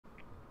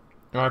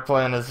My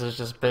plan is to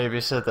just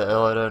babysit the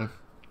Illidan.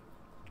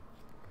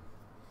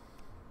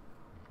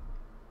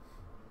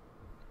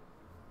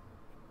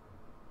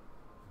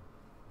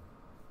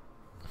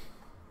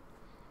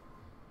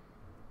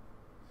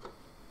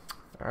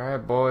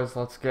 Alright, boys,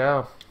 let's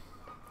go.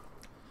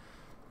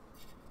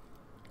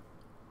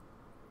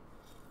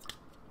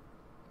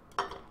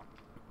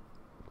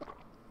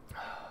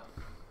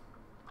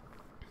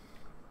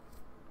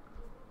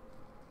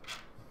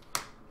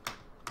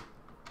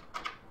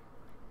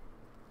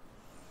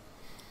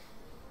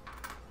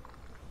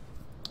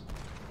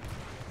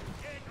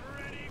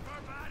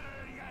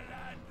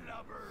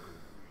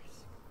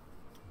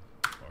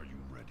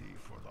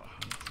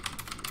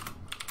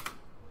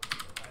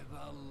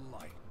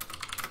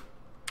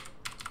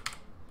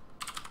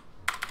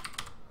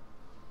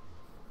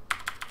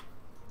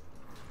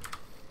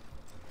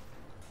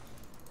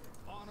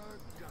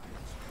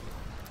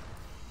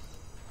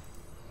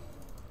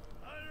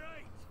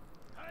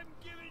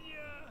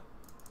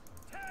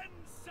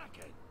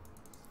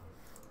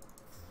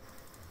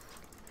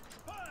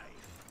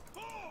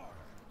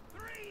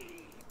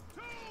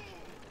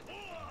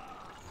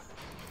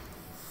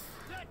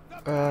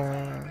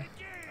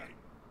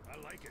 I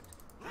like it.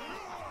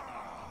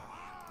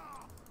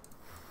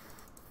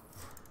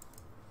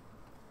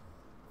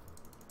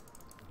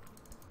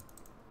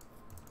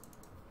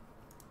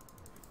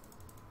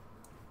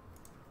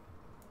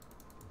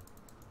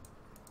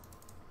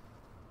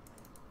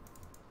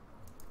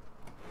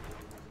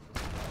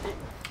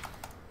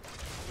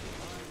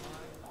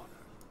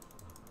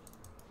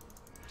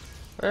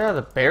 Yeah,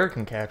 the bear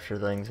can capture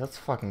things. That's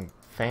fucking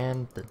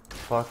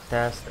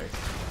fan-fucktastic.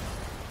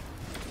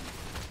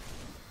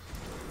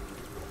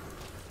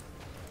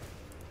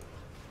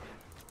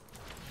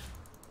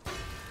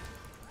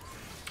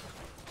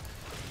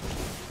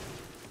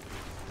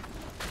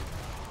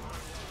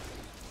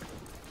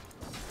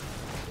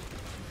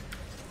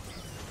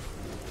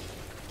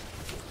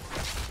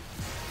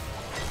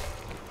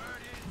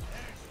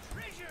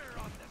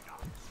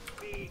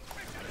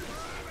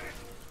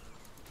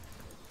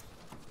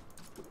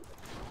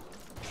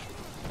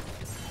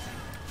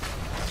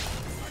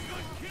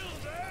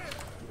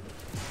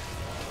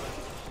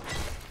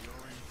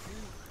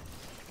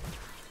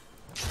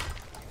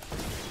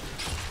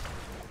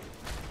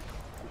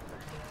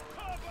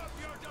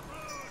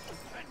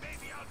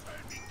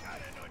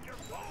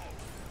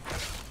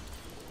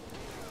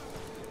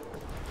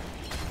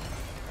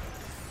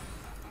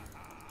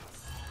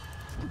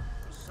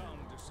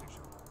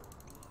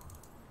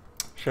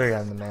 Should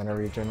have gotten the mana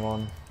regen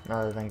one,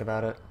 now that I think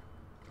about it.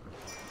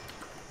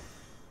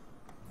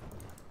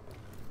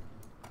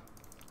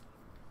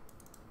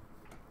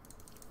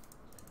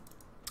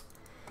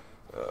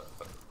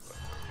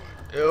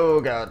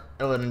 Oh god,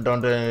 Illidan,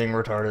 don't do anything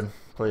retarded,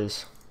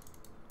 please.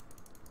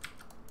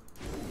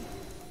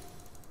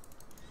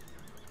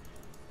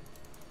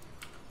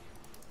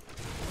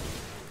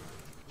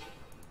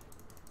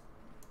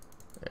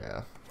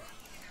 Yeah.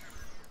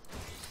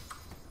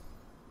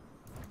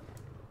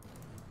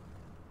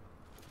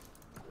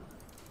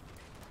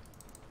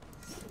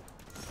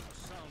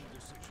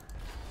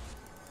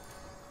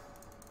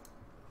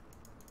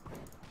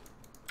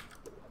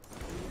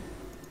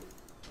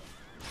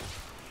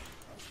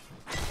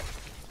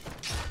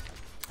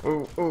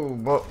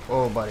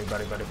 Oh, buddy.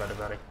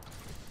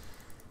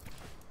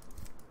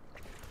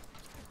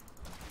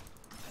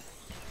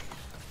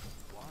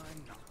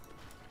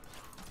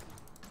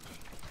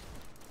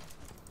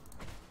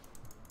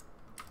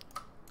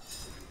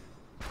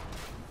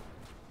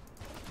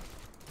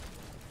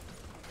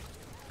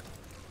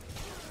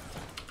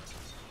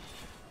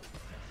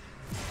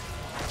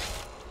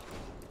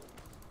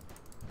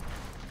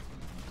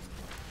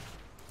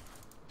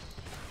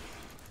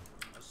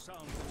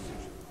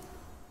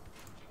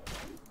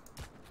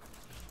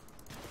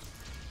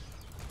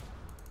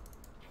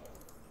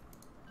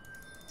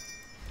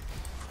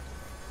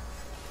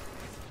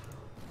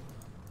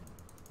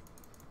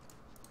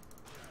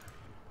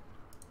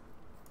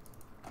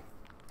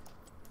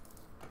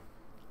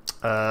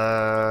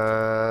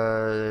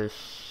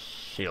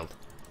 Shield.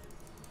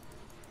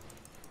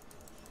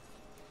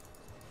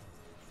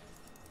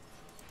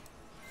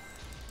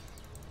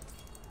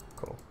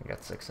 Cool, we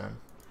got 6 in.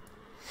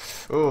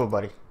 Oh,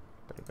 buddy.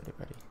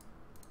 Buddy.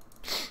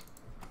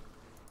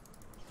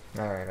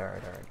 Alright.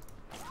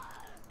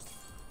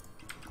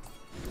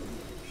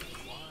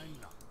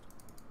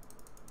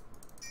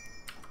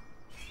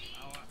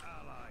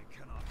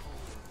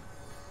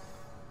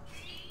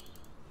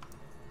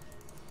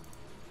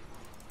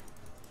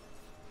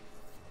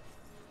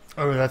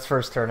 Oh, that's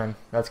first turn in.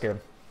 That's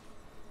good.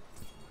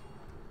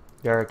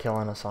 You're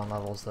killing us on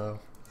levels, though.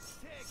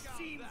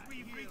 Seems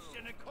we've reached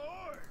an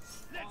accord.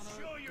 Let's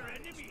show your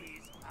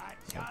enemies.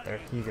 There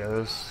he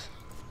goes.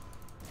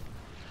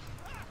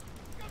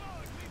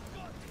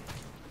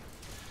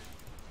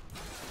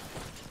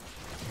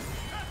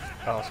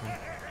 Awesome.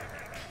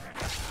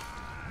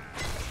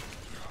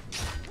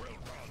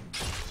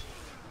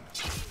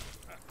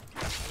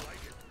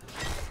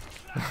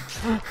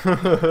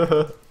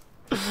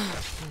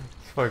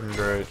 Fucking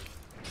great.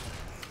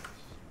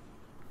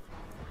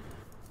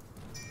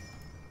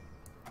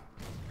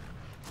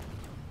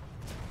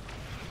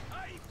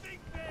 I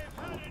think they've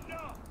had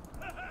enough.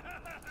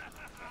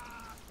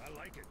 I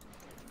like it.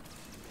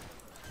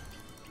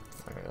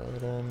 Alright,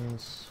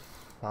 evidence.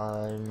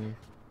 Fine.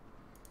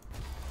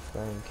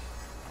 Think.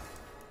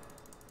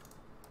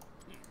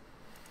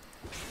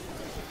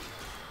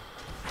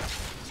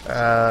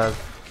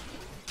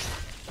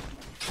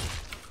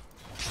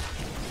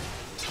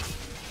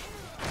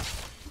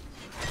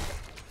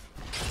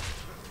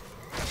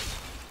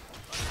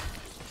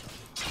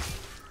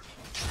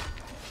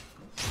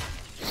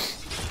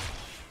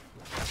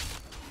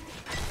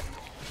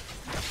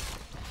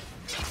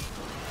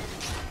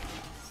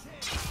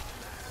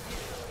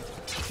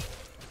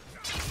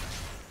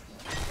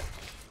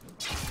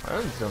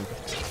 I'm jumping.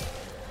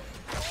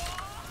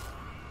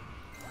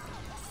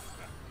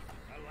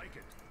 I like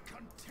it.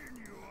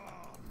 Continue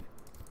on.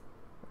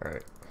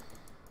 Alright.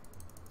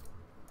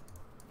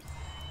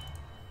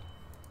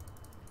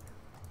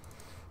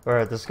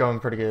 Alright, this is going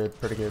pretty good,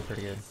 pretty good,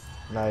 pretty good.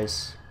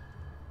 Nice.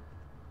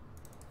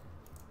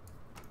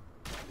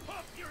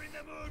 Hope you're in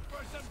the mood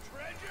for some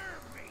treasure,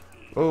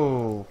 matey.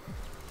 Ooh.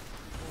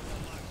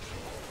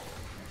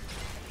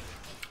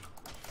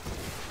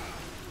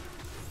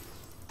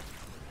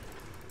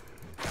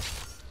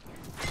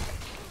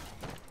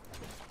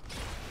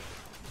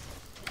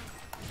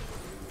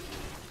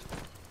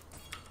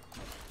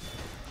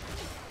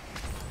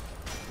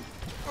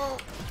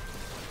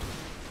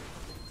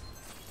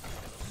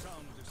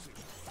 Sound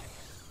decision.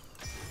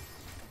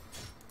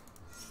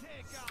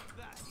 Take out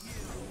that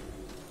hill.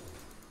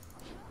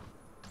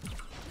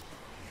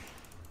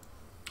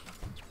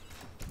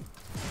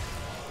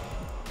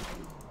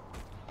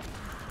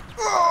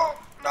 Oh!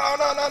 No,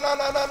 no, no, no,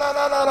 no, no, no,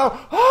 no, no, no!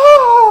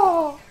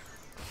 Oh!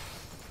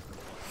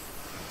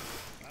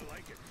 I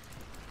like it.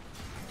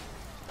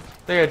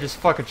 I think I just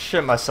fucking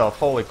shit myself.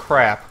 Holy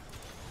crap.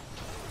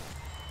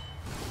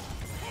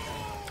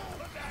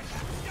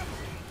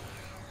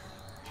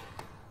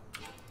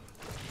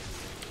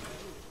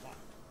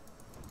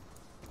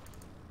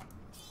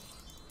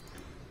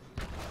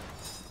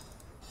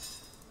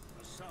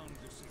 A sound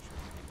decision.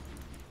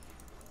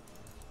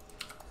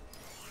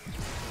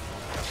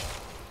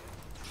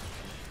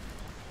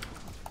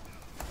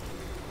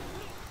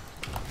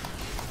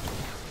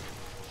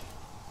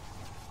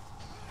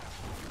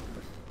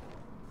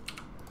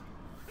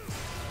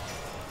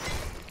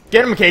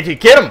 Get him, KT,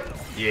 get him!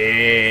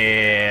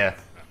 Yeah.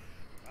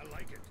 I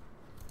like it.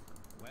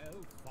 Well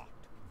fought.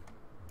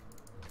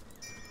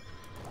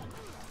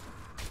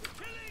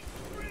 Killing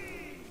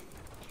spree.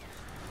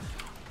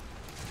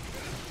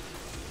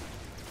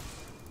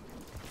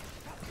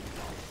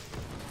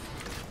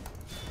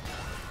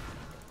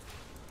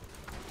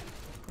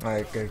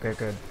 Alright, good, good,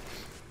 good.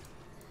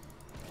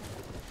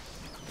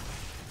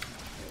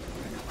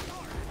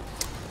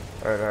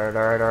 Alright, alright,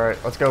 alright, alright.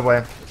 Let's go,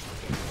 Wayne.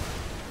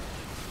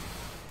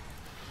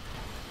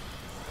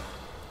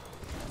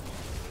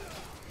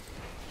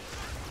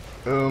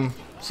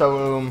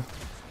 So I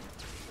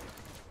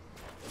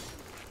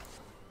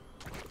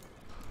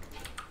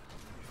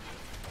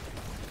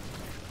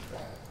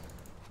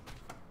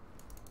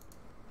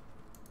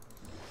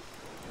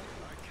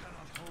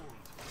cannot hold.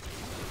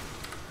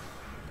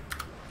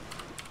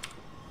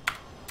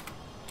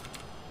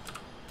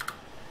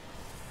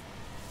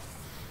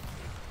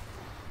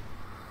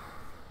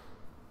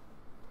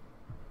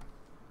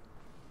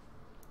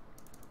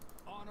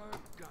 Honor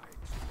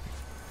guides.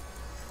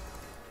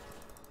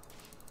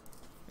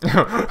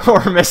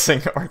 We're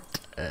missing our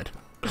dead.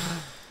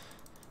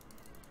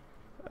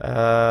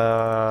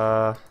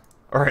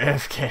 Or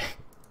AFK.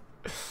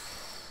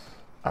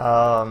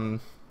 Honor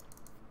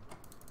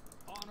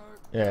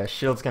Yeah,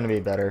 shield's gonna be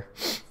better.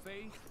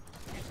 faith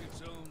is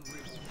its own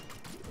risk.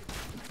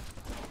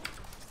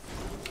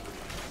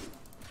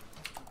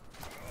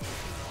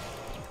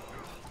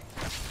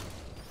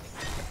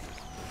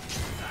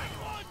 That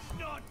one's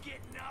not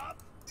getting up.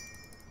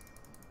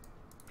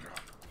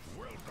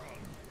 Well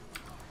done.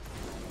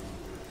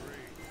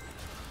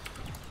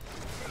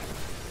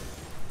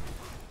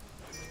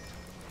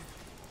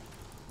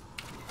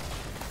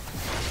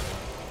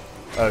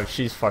 Oh,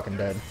 she's fucking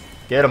dead.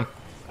 Get him.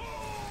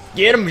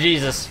 Get him,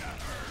 Jesus.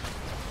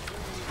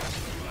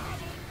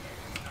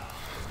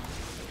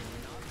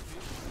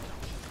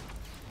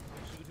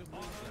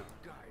 Honor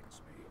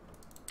guides me.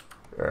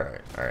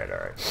 Alright, alright,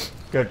 alright.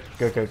 Good,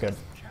 good, good, good.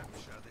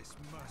 Capture this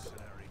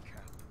mercenary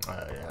camp.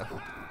 Yeah.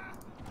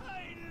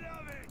 I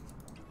love it.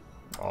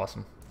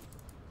 Awesome.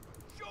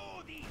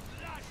 Show these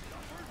last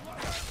numbers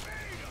what they're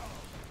made of.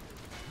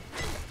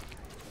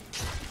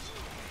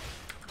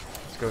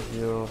 Let's go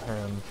heal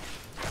him.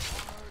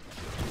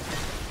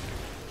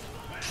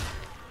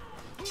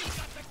 Who's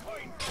got the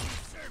coin for his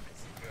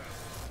service?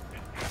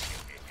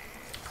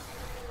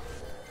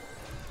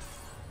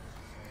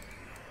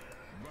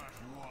 But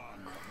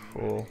one.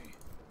 Cool.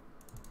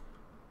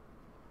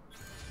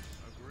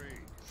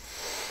 Agreed.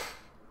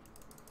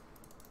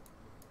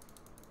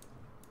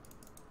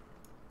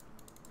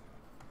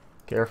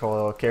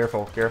 Careful,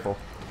 careful, careful.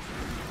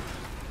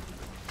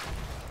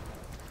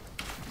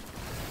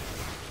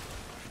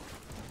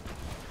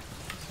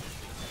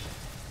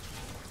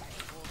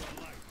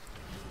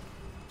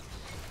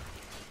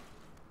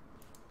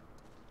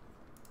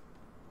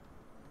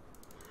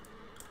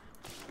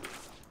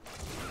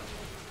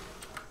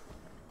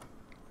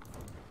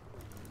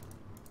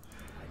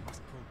 I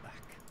must pull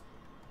back.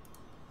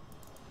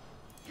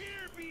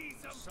 Here be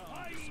some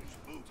fine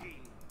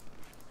booty.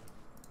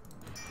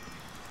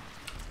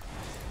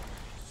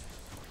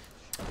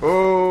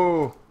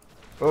 Oh,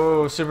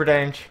 oh, super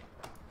dange.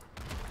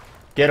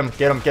 Get him,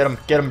 get him, get him,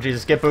 get him,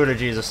 Jesus. Get Buddha,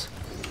 Jesus.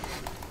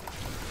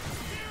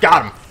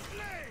 Got him.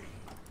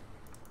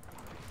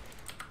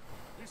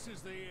 This is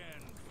the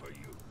end for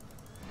you.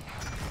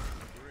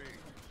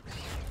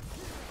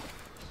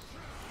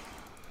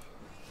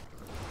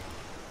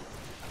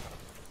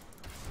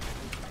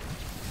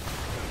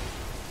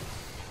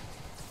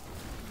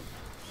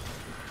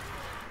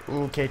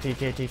 Ooh, KT,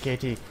 KT,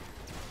 KT.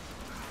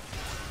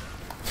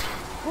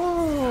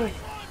 Ooh.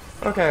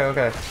 Okay,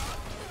 okay.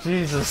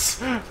 Jesus.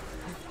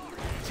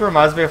 This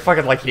reminds me of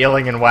fucking like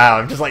healing and WoW.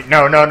 I'm just like,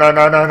 no, no, no,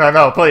 no, no, no,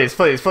 no, please,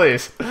 please,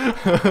 please.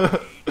 Fire,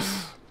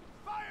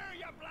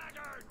 you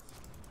blackguards!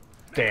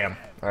 Damn.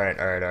 Alright,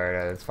 alright,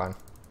 alright, that's fine.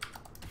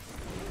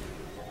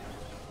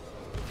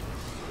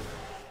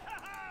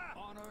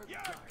 Your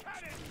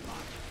cannon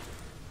fire.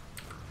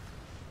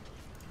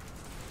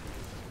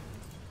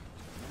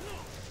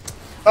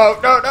 Oh,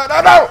 no, no,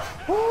 no, no!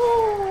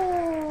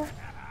 Ooh.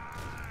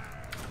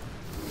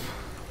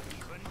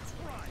 Even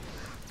try.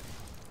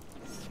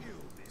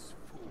 Kill this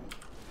fool.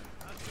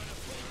 I'm gonna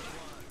pull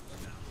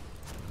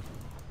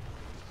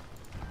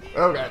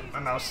the Oh god, my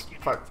mouse.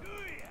 Fuck. to ya.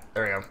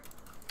 There we go.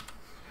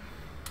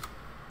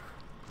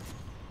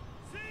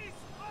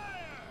 Cease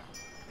fire!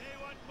 They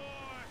want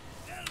more.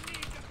 They'll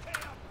need to pay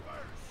up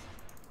first.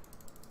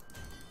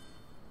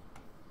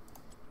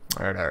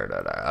 Alright, alright,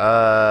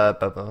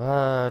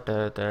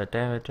 alright.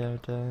 Damage.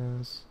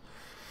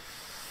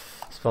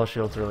 Spell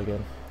shield's really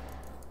good.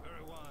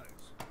 Very wise.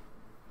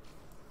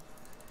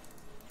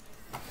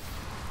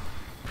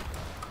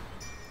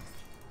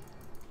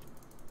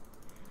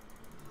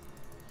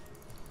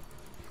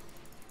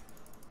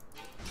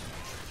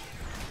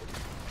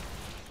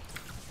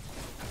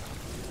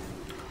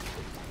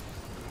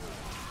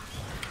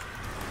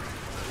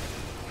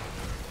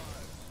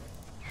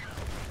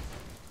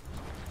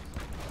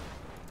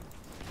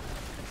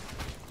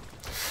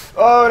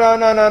 Oh no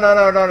no no no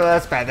no no no!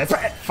 That's bad. That's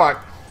bad.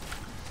 Fuck.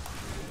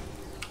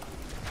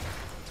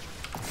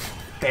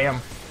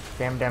 Damn.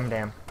 Damn. Damn.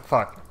 Damn.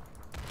 Fuck.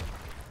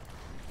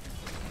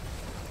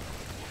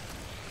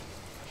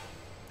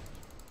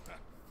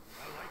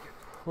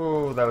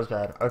 Ooh, that was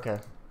bad. Okay.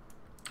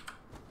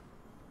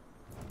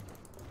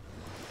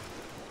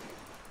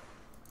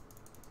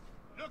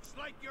 Looks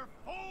like your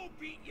foe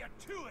beat you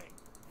to it.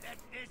 Let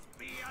this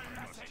be a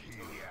lesson to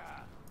you.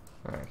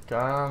 Alright,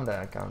 calm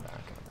down, calm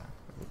down, calm down.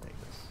 Let me take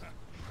this.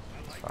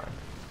 It's fine.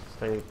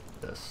 Stay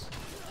this.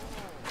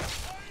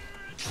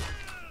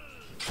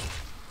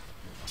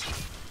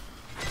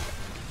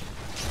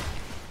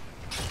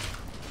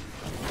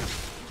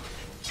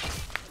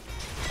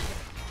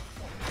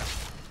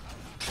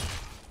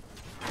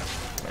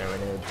 Yeah, we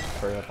need to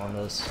hurry up on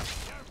this.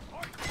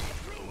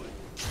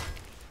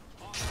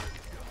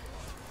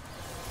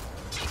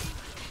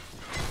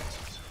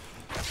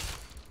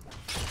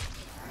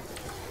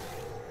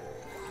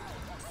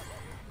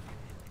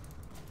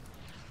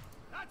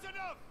 That's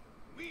enough!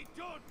 We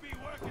don't be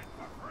working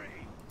for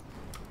free.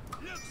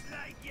 Looks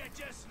like you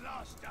just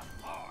lost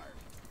a part.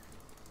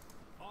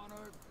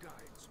 Honor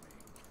guides me.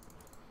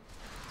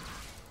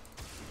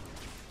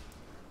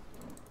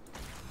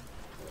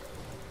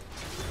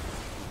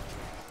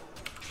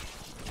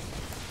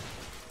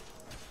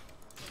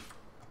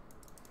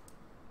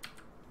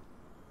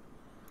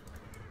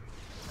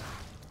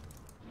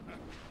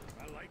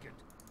 I like it.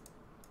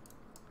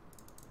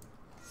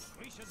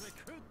 We should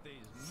recruit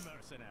these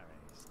mercenaries.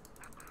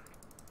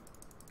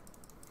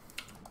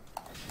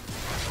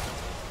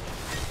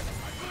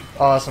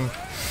 Awesome.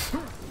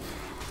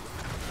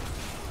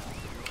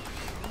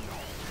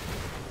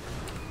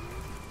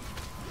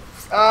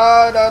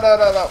 Oh, no, no,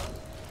 no, no.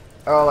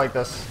 Oh, like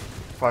this.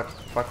 Fuck,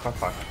 fuck, fuck,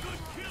 fuck.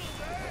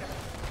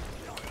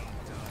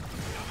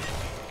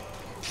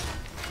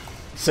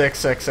 Sick,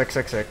 sick, sick,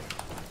 sick, sick.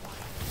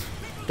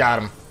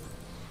 Got him.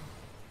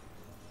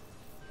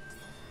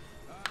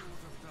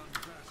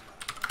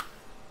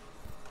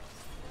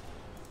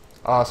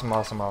 Awesome,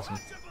 awesome, awesome.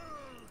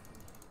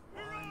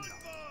 We're on, boys!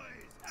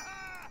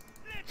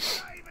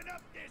 Let's liven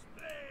up this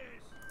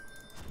place!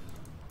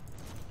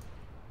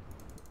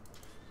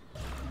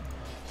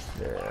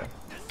 Yeah.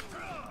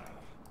 Destroy!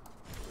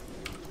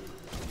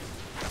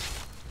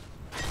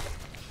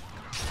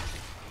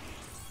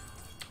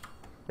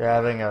 Yeah,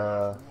 having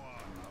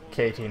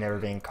KT never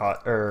being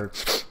caught, or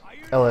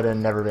Illidan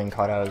never being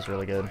caught out is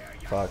really good.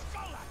 Fuck.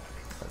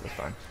 That was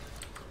fine.